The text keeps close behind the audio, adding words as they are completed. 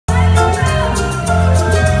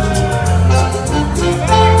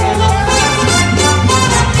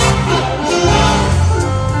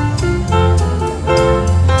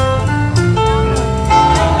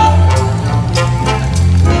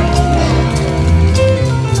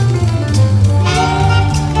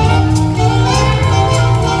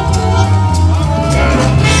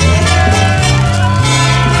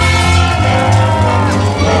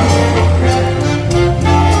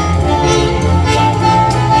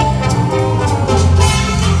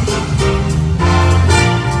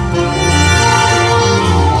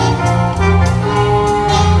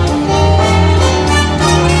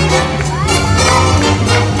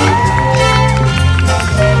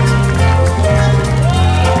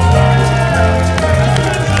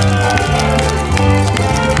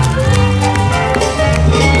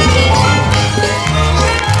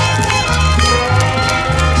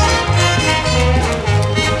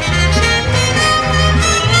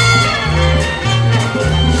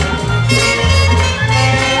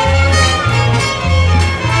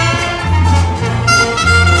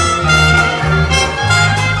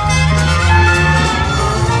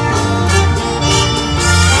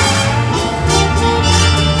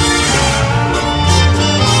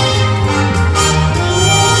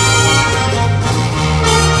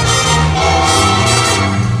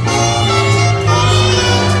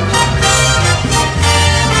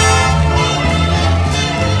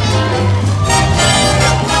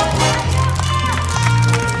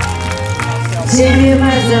Dziękuję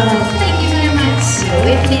bardzo. Thank you very much.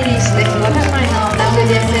 We finished the quarterfinal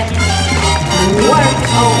WDF World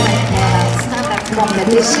Open Standard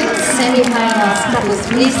Competition. Semi-finals. Couples,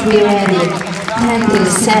 please be ready 10 till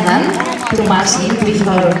 7 to march in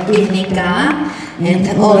before evening gala.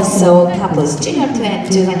 And also couples, junior to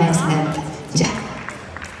and juveniles and jack.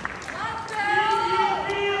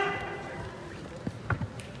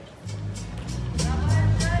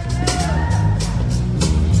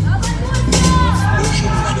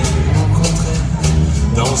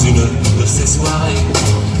 Dans une de ces soirées,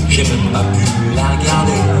 j'ai même pas pu la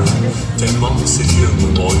regarder, tellement ses yeux me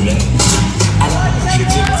brûlaient. Alors j'ai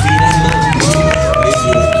bien pris la main, les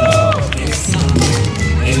yeux et les seins.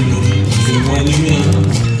 Elle me dit, fais-moi du bien.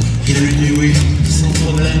 Je lui dis oui, sans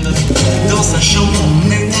problème. Dans sa chambre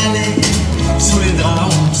on est allé, sous les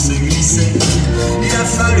draps on se glissait. Il a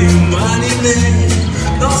fallu m'animer,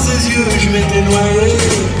 dans ses yeux je m'étais noyé.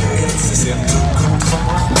 Et c'est certain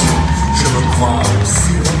qu'autrement, je me crois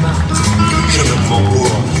aussi remarque, je me prends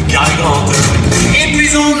pour Cary Grant. Et puis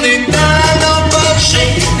on est allé en poche, j'ai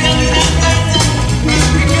perdu la tête.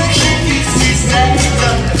 Depuis que j'ai vu ces scènes,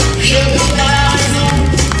 je donne la raison.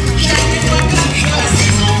 Chaque fois que je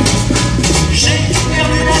raison, j'ai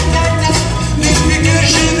perdu la tête. Depuis que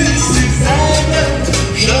j'ai vu ces scènes,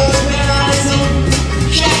 je donne la raison.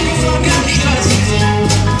 Chaque fois que je raison,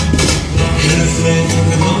 je ne fais que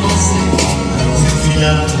commencer. Cette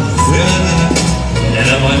fille-là, elle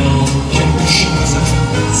a vraiment quelque chose,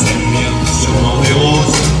 ça lui vient sûrement des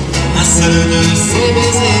roses. Un seul de ses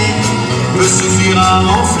baisers peut suffire à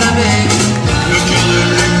enflammer le cœur de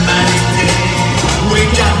l'humanité. Ou les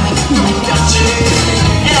cartes du quartier,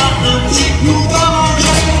 elle a un petit goût d'orange,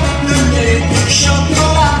 de miel et du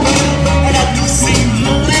chocolat. Elle a toussé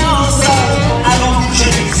mon errance, avant je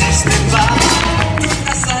n'existais pas. Toute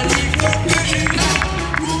la salive que j'ai eue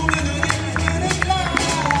pour me donner l'éclat.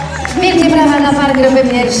 Wielkie brawa dla par grupy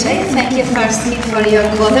pierwszej. Thank you first team for your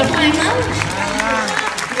quarterfinal.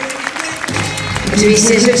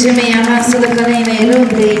 Oczywiście życzymy awansu do kolejnej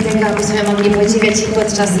rundy i tego, abyśmy mogli podziwiać ich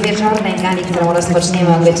podczas wieczornej gali, którą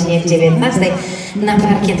rozpoczniemy o godzinie 19. Na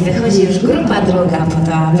parkiet wychodzi już grupa druga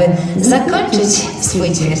po to, aby zakończyć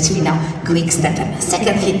swój ćwierćfinał quick stepem.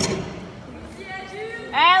 Second hit.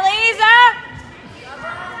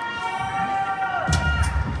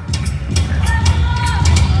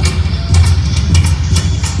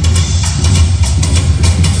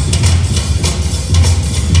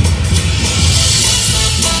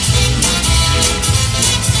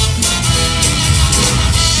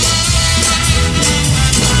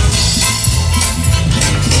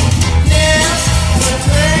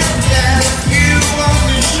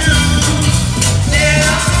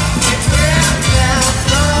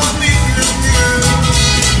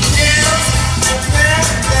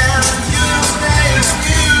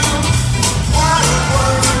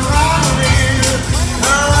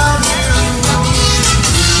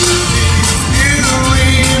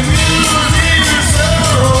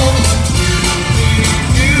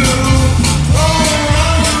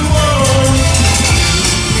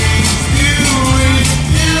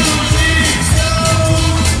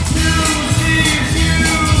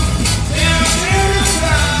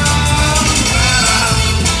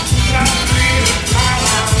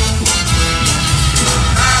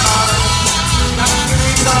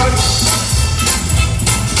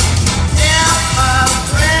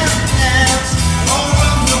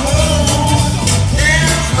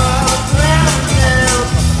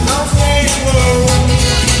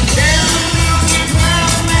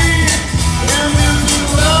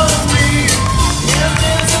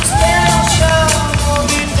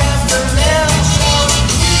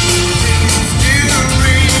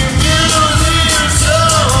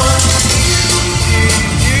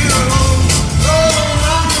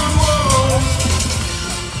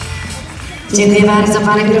 Dziękuję bardzo.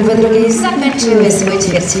 Pary grupy drugiej zakończyły swój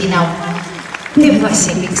ćwierćfinał tym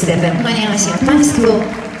właśnie quickstepem. Kłaniamy się Państwu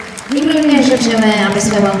i również życzymy,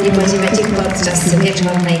 abyśmy mogli podziwiać ich podczas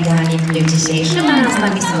wieczornej gali w dniu dzisiejszym, a z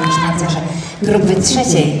nami są już tancerze grupy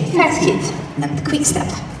trzeciej First Hit and Quickstep.